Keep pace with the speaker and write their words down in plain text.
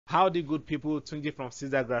Howdy good people, Tunji from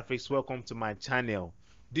Ceasar Graphics. Welcome to my channel.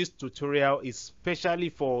 This tutorial is specially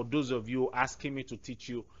for those of you asking me to teach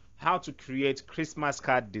you how to create Christmas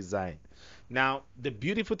card design. Now, the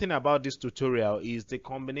beautiful thing about this tutorial is the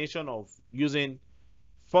combination of using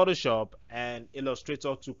Photoshop and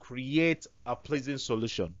Illustrator to create a pleasing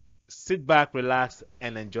solution. Sit back, relax,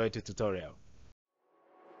 and enjoy the tutorial.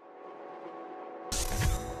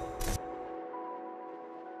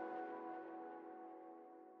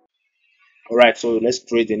 Alright, so let's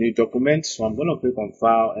create a new document. So I'm going to click on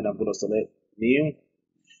File and I'm going to select New.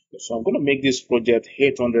 So I'm going to make this project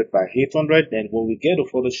 800 by 800. Then when we get to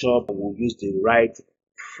Photoshop, we'll use the right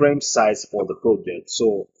frame size for the project.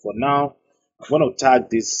 So for now, I'm going to tag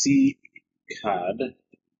this C card.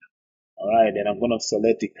 Alright, then I'm going to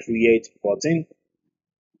select the Create button.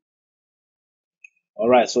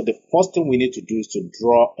 Alright, so the first thing we need to do is to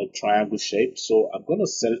draw a triangle shape. So I'm going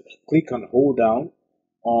to click and hold down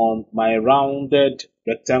on my rounded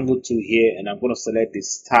rectangle tool here, and I'm going to select the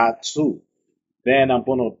star tool. Then I'm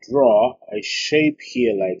going to draw a shape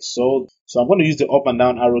here like so. So I'm going to use the up and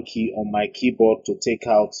down arrow key on my keyboard to take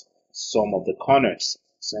out some of the corners.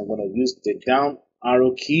 So I'm going to use the down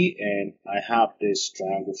arrow key, and I have this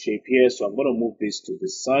triangle shape here. So I'm going to move this to the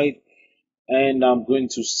side, and I'm going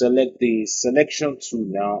to select the selection tool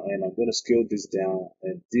now, and I'm going to scale this down,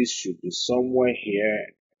 and this should be somewhere here.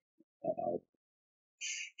 And I'll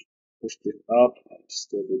push it up and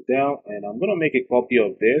scale it down, and I'm going to make a copy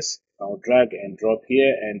of this. I'll drag and drop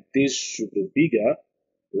here, and this should be bigger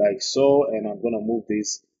like so, and I'm going to move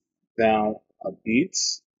this down a bit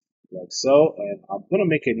like so, and I'm going to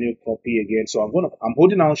make a new copy again. So I'm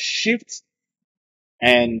holding down shift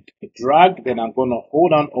and drag, then I'm going to hold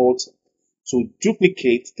down alt to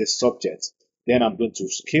duplicate the subject. Then I'm going to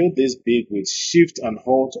scale this big with shift and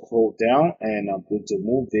hold down, and I'm going to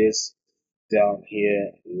move this down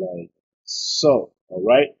here like so. All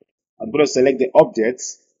right, I'm going to select the object,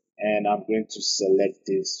 and I'm going to select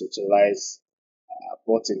this utilize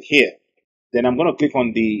button here. Then I'm going to click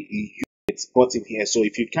on the unit button here. So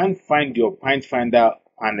if you can't find your Pathfinder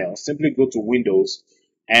panel, simply go to Windows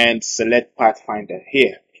and select Pathfinder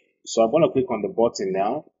here. So I'm going to click on the button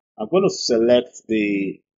now. I'm going to select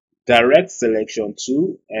the direct selection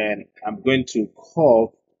tool, and I'm going to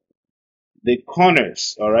call the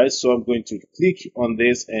corners. All right, so I'm going to click on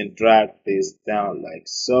this and drag this down like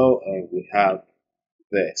so, and we have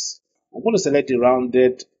this. I'm going to select the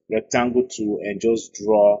rounded rectangle tool and just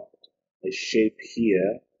draw a shape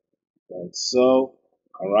here like so.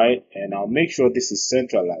 All right, and I'll make sure this is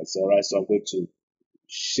centralized. All right, so I'm going to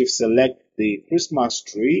shift select the Christmas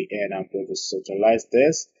tree, and I'm going to centralize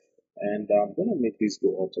this, and I'm going to make this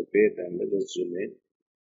go up a bit, and let us zoom in.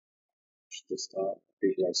 Just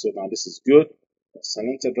big like so. Now this is good.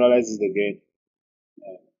 Centralize it again.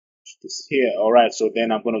 This here. All right, so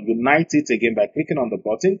then I'm going to unite it again by clicking on the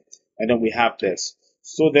button, and then we have this.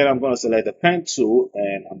 So then I'm going to select the pen tool,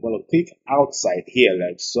 and I'm going to click outside here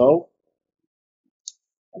like so,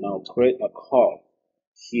 and I'll create a curve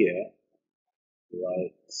here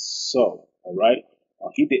like so. All right,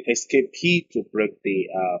 I'll hit the escape key to break the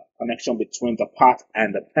connection between the path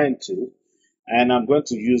and the pen tool, and I'm going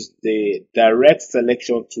to use the direct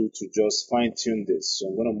selection tool to just fine tune this. So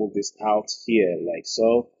I'm going to move this out here like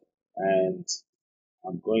so, and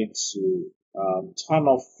I'm going to turn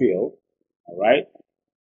off fill. All right,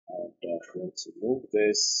 and I'm going to move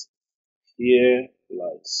this here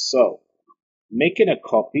like so, making a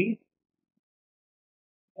copy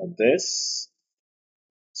of this.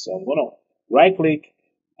 So I'm going to right click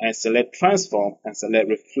and select transform and select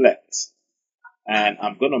reflect, and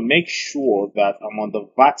I'm going to make sure that I'm on the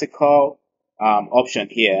vertical option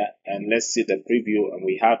here, and let's see the preview, and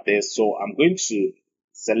we have this. So I'm going to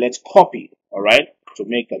select copy, all right, to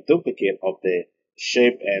make a duplicate of the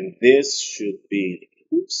shape, and this should be,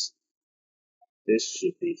 oops, this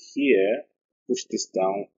should be here. Push this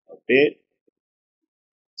down a bit.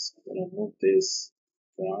 So I'm going to move this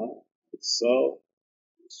down like so.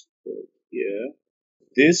 This should go here.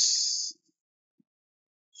 This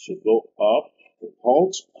should go up.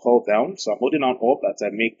 Hold down. So I'm holding on Alt as I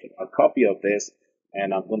make a copy of this,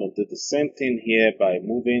 and I'm going to do the same thing here by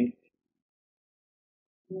moving.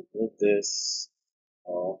 Move this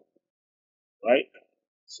off, right?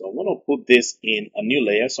 So I'm going to put this in a new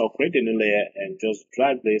layer. So I'll create a new layer and just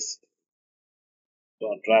drag this. So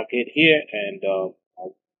I'll drag it here, and I'll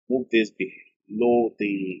move this below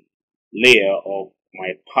the layer of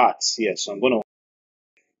my parts here. So I'm going to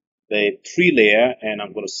the tree layer, and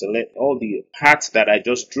I'm going to select all the parts that I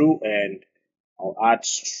just drew, and I'll add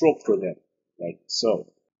stroke to them like so.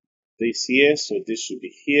 This here, so this should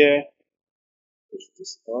be here push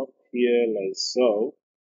this up here like so.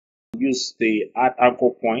 Use the add anchor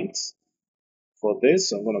point for this.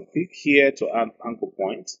 So I'm going to click here to add anchor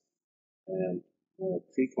point, and I'm going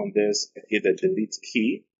to click on this and hit the delete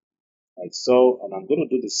key like so. And I'm going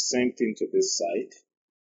to do the same thing to this side.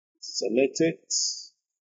 Select it,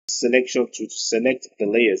 selection to select the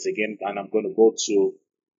layers again, and I'm going to go to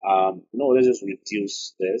no, let's just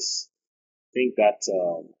reduce this. I think that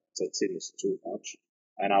 13 is too much,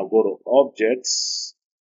 and I'll go to objects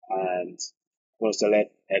and I'm going to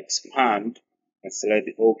select expand and select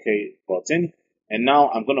the OK button. And now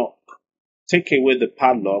I'm going to take away the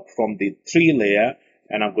padlock from the 3 layer,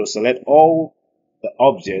 and I'm going to select all the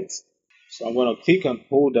objects. So I'm going to click and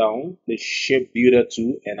hold down the shape builder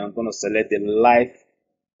tool, and I'm going to select the light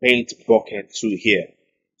paint bucket tool here.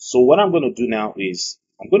 So what I'm going to do now is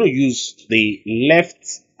I'm going to use the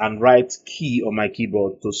left and right key on my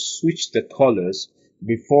keyboard to switch the colors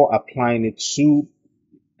before applying it to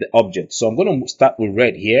the object. So I'm going to start with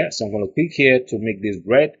red here. So I'm going to click here to make this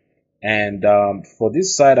red. And for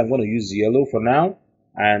this side, I'm going to use yellow for now.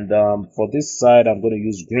 And for this side, I'm going to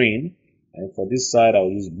use green. And for this side, I'll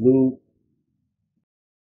use blue.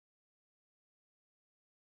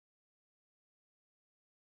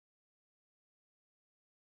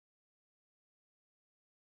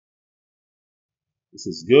 This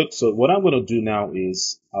is good. So what I'm going to do now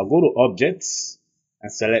is I'll go to objects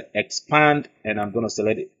and select expand, and I'm going to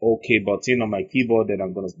select the OK button on my keyboard. Then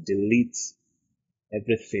I'm going to delete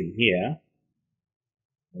everything here.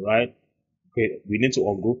 All right. Okay, we need to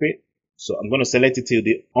ungroup it. So I'm going to select it till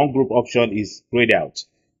the ungroup option is grayed out.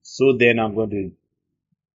 So then I'm going to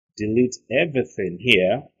delete everything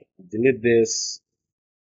here. Delete this.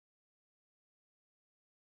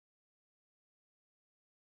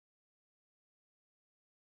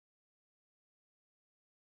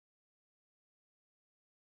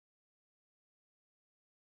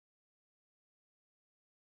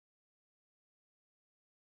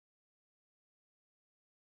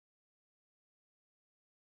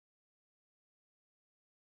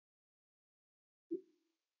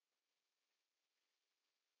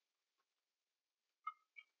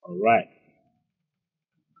 All right.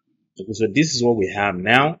 Okay, so this is what we have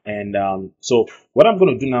now. And so what I'm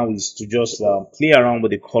going to do now is to just play around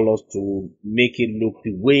with the colors to make it look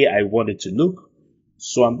the way I want it to look.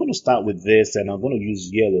 So I'm going to start with this, and I'm going to use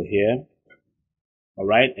yellow here. All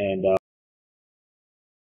right. And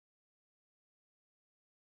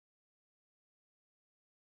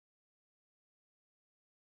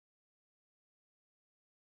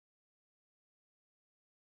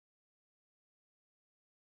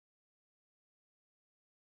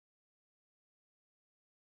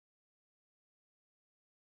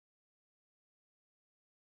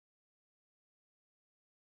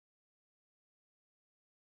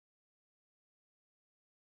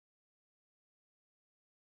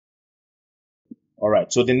all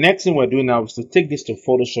right, so the next thing we're doing now is to take this to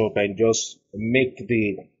Photoshop and just make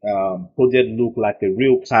the project look like a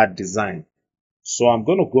real card design. So I'm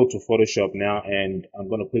going to go to Photoshop now, and I'm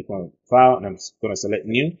going to click on File, and I'm going to select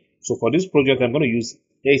New. So for this project, I'm going to use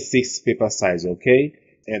A6 paper size, okay?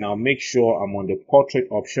 And I'll make sure I'm on the Portrait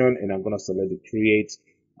option, and I'm going to select the Create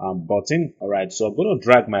button. All right, so I'm going to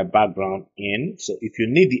drag my background in. So if you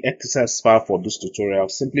need the exercise file for this tutorial,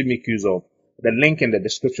 simply make use of the link in the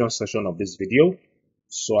description section of this video.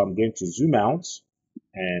 So I'm going to zoom out,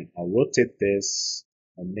 and I'll rotate this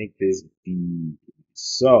and make this big.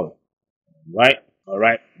 So, right. All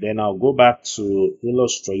right. Then I'll go back to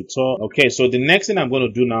Illustrator. Okay. So the next thing I'm going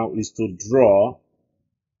to do now is to draw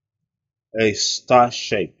a star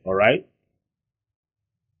shape. All right.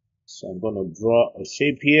 So I'm going to draw a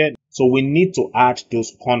shape here. So we need to add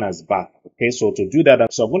those corners back. Okay. So to do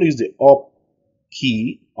that, so I'm going to use the Up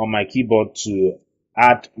key on my keyboard to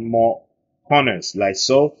add more corners like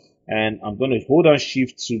so, and I'm going to hold on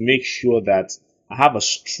shift to make sure that I have a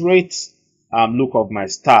straight look of my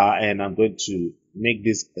star, and I'm going to make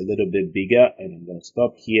this a little bit bigger, and I'm going to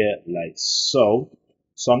stop here like so.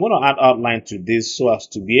 So I'm going to add outline to this so as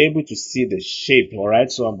to be able to see the shape. All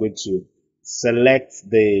right, so I'm going to select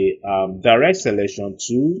the direct selection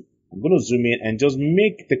tool. I'm going to zoom in and just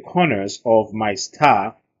make the corners of my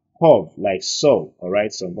star curve like so. All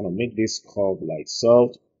right, so I'm going to make this curve like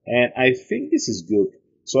so, and I think this is good.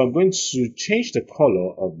 So I'm going to change the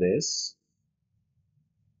color of this.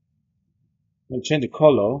 I'm going to change the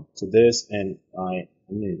color to this, and I'm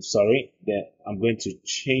going to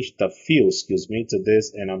change the fill, excuse me, to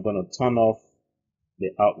this, and I'm going to turn off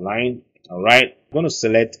the outline. All right, I'm going to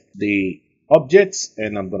select the objects,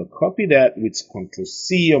 and I'm going to copy that with Ctrl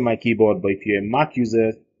C on my keyboard. But if you're a Mac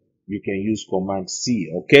user, you can use Command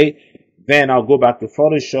C. Okay. Then I'll go back to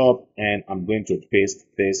Photoshop and I'm going to paste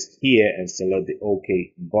this here and select the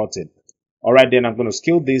OK button. All right, then I'm going to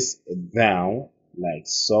scale this down like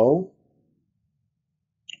so.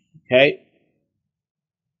 Okay.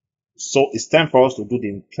 So it's time for us to do the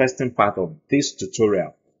interesting part of this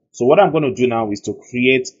tutorial. So what I'm going to do now is to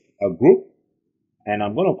create a group, and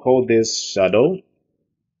I'm going to call this shadow.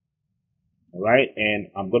 All right, and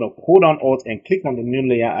I'm going to hold down Alt and click on the new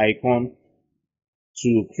layer icon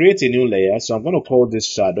to create a new layer. So I'm going to call this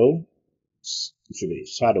shadow. It should be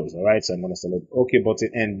shadows. All right, so I'm going to select OK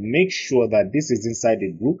button and make sure that this is inside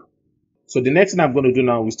the group. So the next thing I'm going to do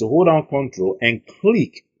now is to hold down Control and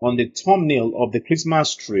click on the thumbnail of the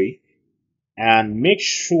Christmas tree and make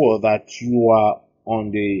sure that you are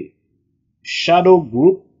on the shadow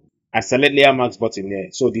group and select layer mask button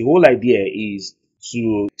there. So the whole idea is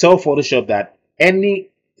to tell Photoshop that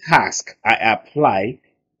any task I apply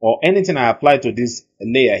or anything I apply to this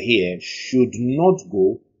layer here should not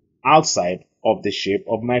go outside of the shape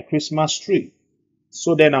of my Christmas tree.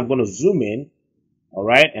 So then I'm going to zoom in, all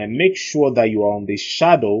right, and make sure that you are on the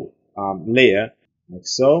shadow layer like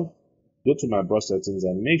so. Go to my brush settings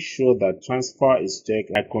and make sure that transfer is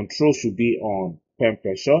checked. My control should be on pen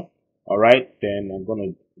pressure. All right, then I'm going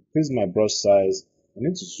to increase my brush size. I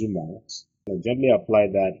need to zoom out and gently apply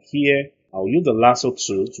that here. I'll use the lasso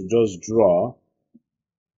tool to just draw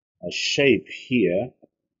a shape here.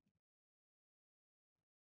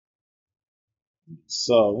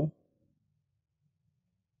 So,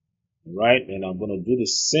 all right, and I'm going to do the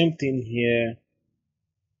same thing here.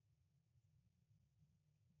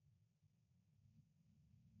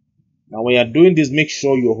 Now, when you're doing this, make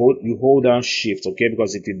sure you hold down Shift, okay?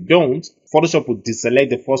 Because if you don't, Photoshop will deselect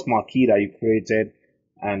the first marquee that you created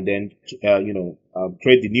and then,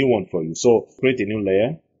 create the new one for you. So, create a new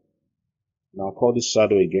layer. Now, I'll call this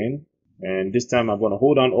shadow again. And this time, I'm going to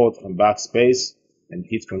hold down Alt and Backspace and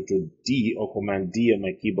hit Ctrl D or Command D on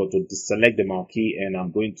my keyboard to deselect the marquee. And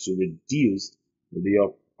I'm going to reduce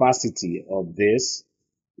the opacity of this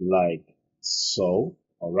like so,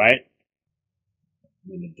 all right?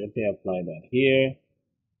 I'm going to gently apply that here.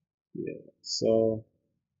 So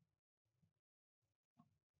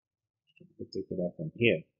take it out from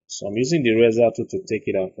here. So I'm using the razor tool to take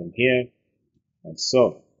it out from here, and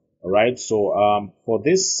so. All right. So for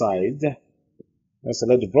this side, let's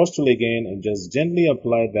select the brush tool again and just gently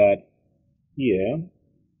apply that here.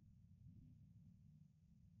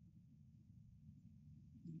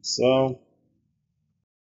 So.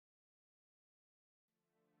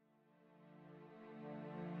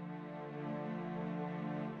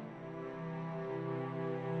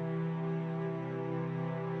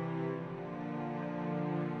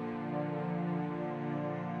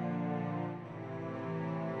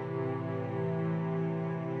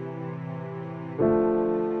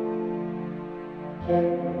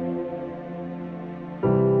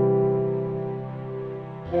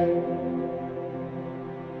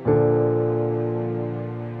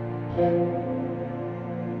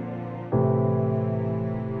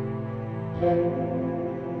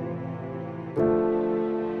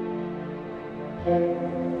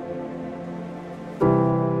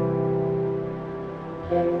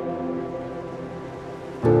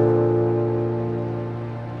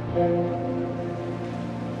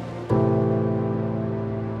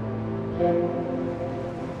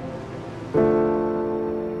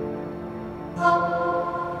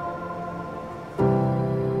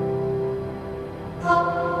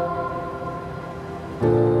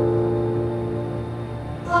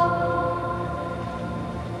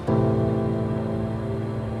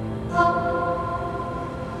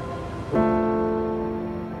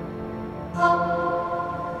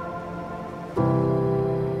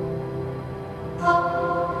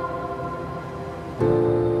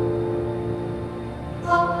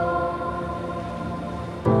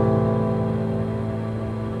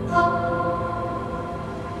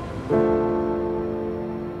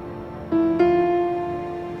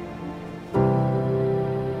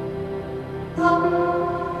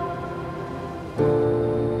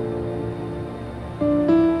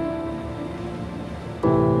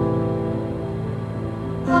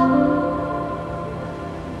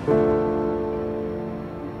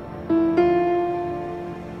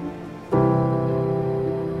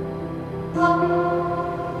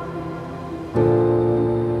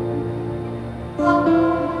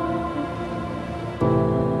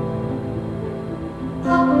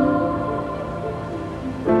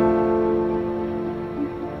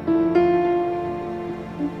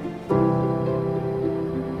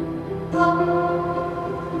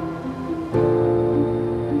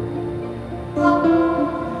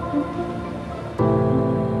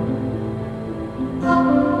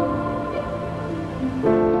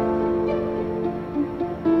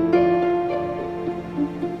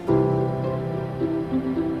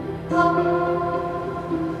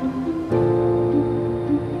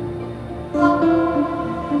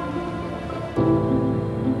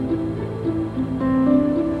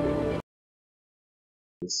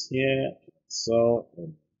 this here. So I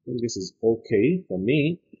think this is okay for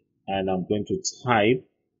me. And I'm going to type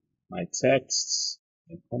my text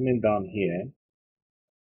and coming down here.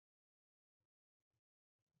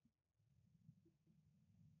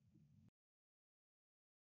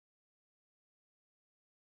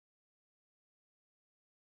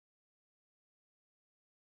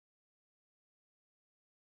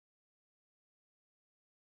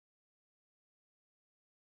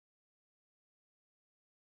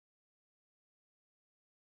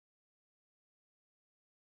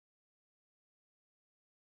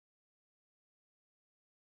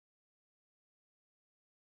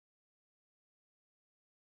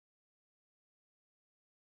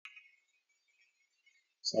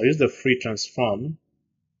 So I use the free transform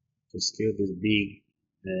to scale this big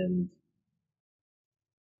and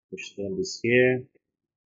push down this here.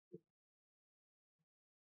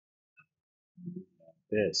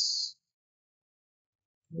 This.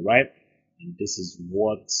 Alright. And this is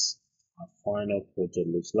what our final project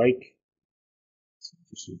looks like. So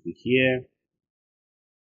this should be here.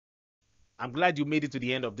 I'm glad you made it to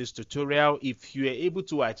the end of this tutorial. If you are able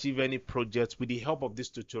to achieve any project with the help of this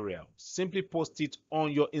tutorial, simply post it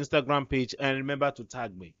on your Instagram page and remember to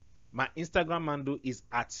tag me. My Instagram handle is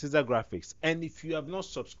at Ceasar Graphix. And if you have not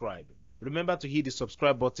subscribed, remember to hit the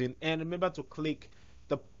subscribe button and remember to click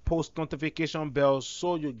the post notification bell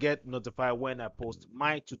so you get notified when I post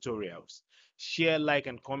my tutorials. Share, like,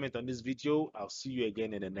 and comment on this video. I'll see you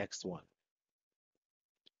again in the next one.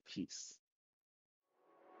 Peace.